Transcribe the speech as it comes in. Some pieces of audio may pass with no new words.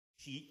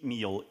Cheat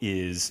meal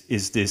is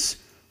this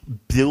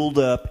build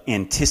up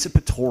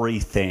anticipatory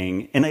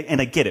thing, and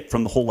I get it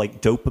from the whole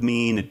like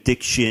dopamine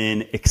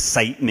addiction,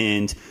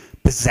 excitement,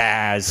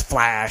 pizzazz,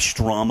 flash,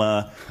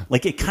 drama.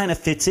 Like it kind of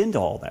fits into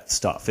all that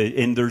stuff,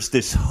 and there's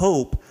this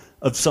hope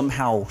of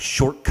somehow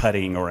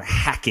shortcutting or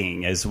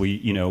hacking. As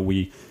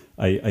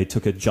I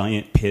took a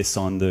giant piss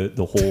on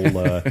the whole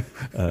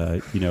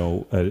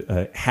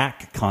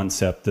hack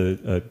concept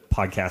a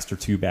podcast or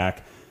two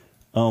back.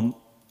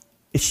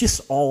 It's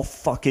just all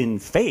fucking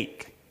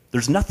fake.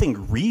 There's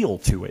nothing real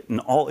to it.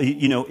 And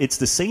it's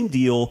the same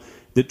deal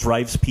that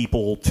drives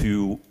people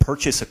to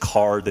purchase a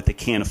car that they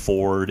can't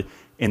afford,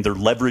 and they're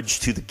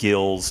leveraged to the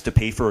gills to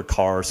pay for a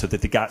car so that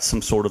they got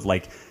some sort of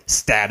like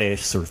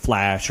status or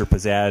flash or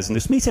pizzazz. And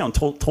this may sound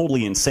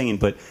totally insane,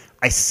 but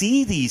I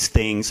see these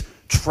things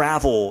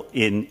travel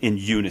in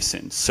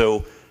unison.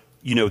 So,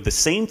 the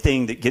same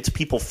thing that gets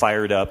people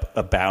fired up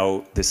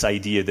about this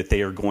idea that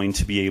they are going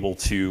to be able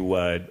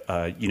to,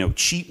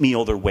 cheat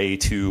meal their way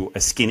to a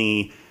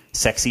skinny,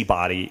 sexy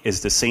body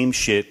is the same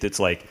shit that's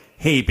like,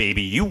 hey,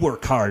 baby, you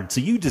work hard, so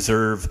you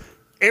deserve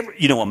a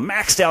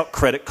maxed out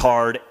credit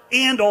card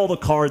and all the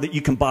car that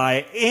you can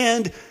buy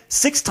and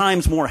 6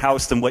 times more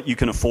house than what you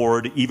can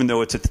afford, even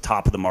though it's at the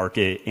top of the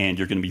market and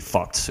you're going to be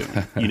fucked soon.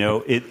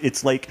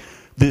 It's like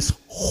this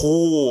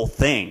whole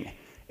thing.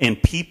 And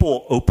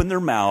people open their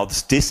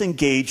mouths,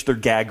 disengage their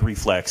gag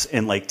reflex,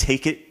 and like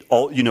take it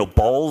all,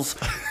 balls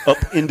up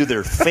into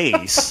their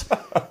face.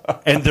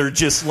 And they're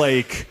just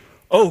like,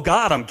 oh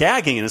God, I'm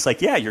gagging. And it's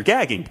like, yeah, you're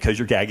gagging because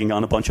you're gagging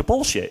on a bunch of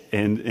bullshit.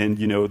 And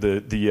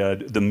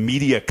the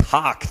media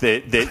cock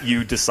that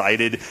you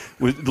decided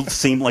would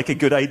seem like a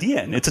good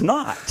idea. And it's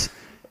not.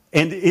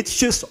 And it's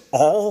just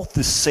all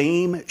the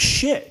same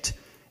shit.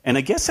 And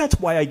I guess that's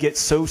why I get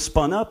so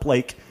spun up.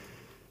 Like,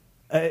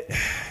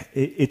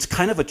 it's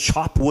kind of a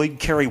chop wood,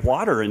 carry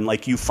water, and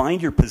like you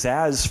find your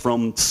pizzazz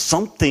from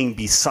something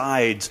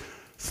besides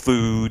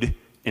food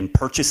and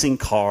purchasing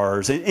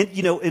cars.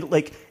 And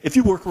like if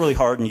you work really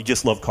hard and you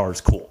just love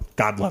cars, cool.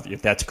 God love you.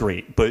 That's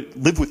great. But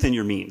live within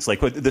your means. Like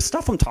the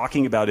stuff I'm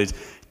talking about is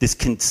this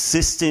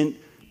consistent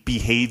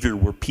behavior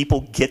where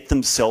people get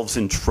themselves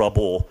in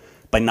trouble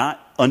by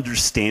not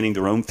understanding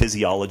their own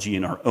physiology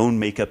and our own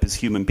makeup as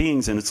human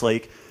beings. And it's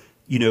like,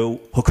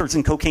 hookers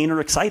and cocaine are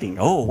exciting.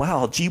 Oh,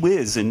 wow, gee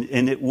whiz. And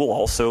it will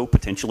also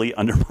potentially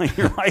undermine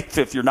your life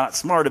if you're not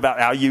smart about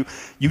how you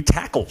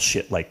tackle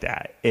shit like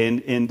that.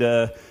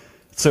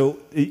 So,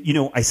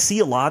 I see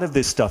a lot of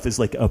this stuff as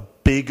like a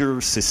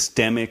bigger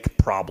systemic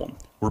problem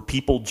where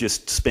people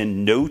just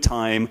spend no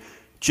time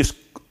just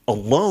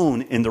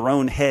alone in their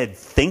own head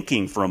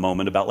thinking for a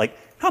moment about like,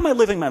 how am I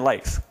living my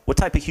life? What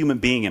type of human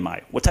being am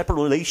I? What type of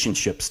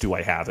relationships do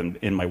I have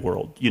in my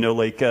world?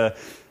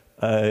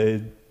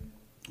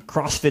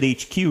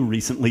 CrossFit HQ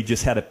recently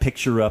just had a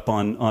picture up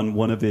on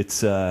one of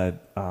its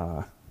videos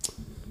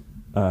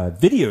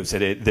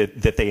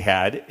that they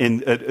had,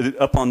 and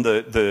up on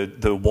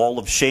the wall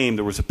of shame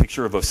there was a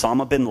picture of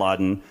Osama bin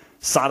Laden,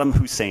 Saddam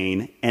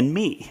Hussein, and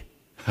me.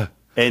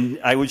 And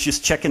I was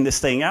just checking this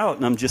thing out,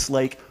 and I'm just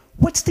like,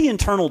 what's the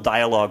internal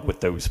dialogue with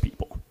those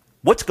people?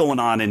 What's going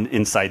on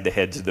inside the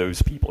heads of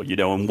those people,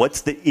 and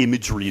what's the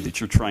imagery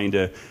that you're trying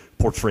to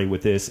portray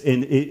with this?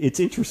 And it's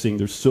interesting.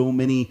 There's so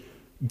many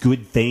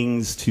good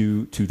things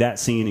to that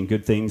scene and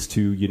good things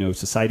to,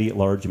 society at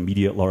large and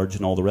media at large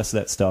and all the rest of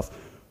that stuff.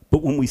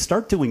 But when we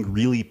start doing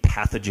really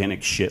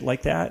pathogenic shit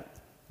like that,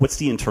 what's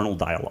the internal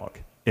dialogue?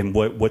 And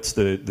what's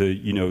the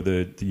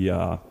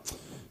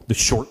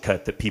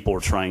shortcut that people are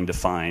trying to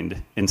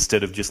find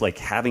instead of just like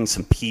having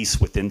some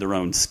peace within their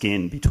own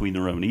skin between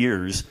their own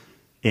ears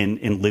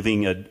and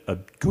living a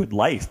good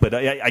life? But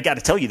I got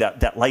to tell you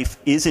that life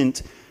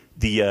isn't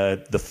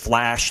the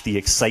flash, the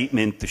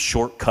excitement, the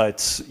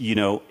shortcuts.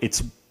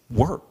 It's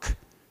work,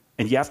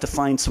 and you have to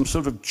find some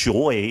sort of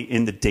joy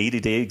in the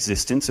day-to-day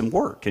existence and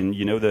work, and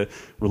the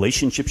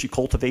relationships you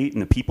cultivate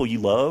and the people you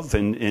love,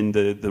 and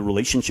the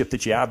relationship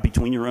that you have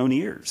between your own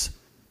ears.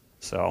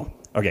 So,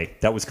 okay,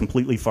 that was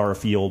completely far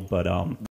afield, but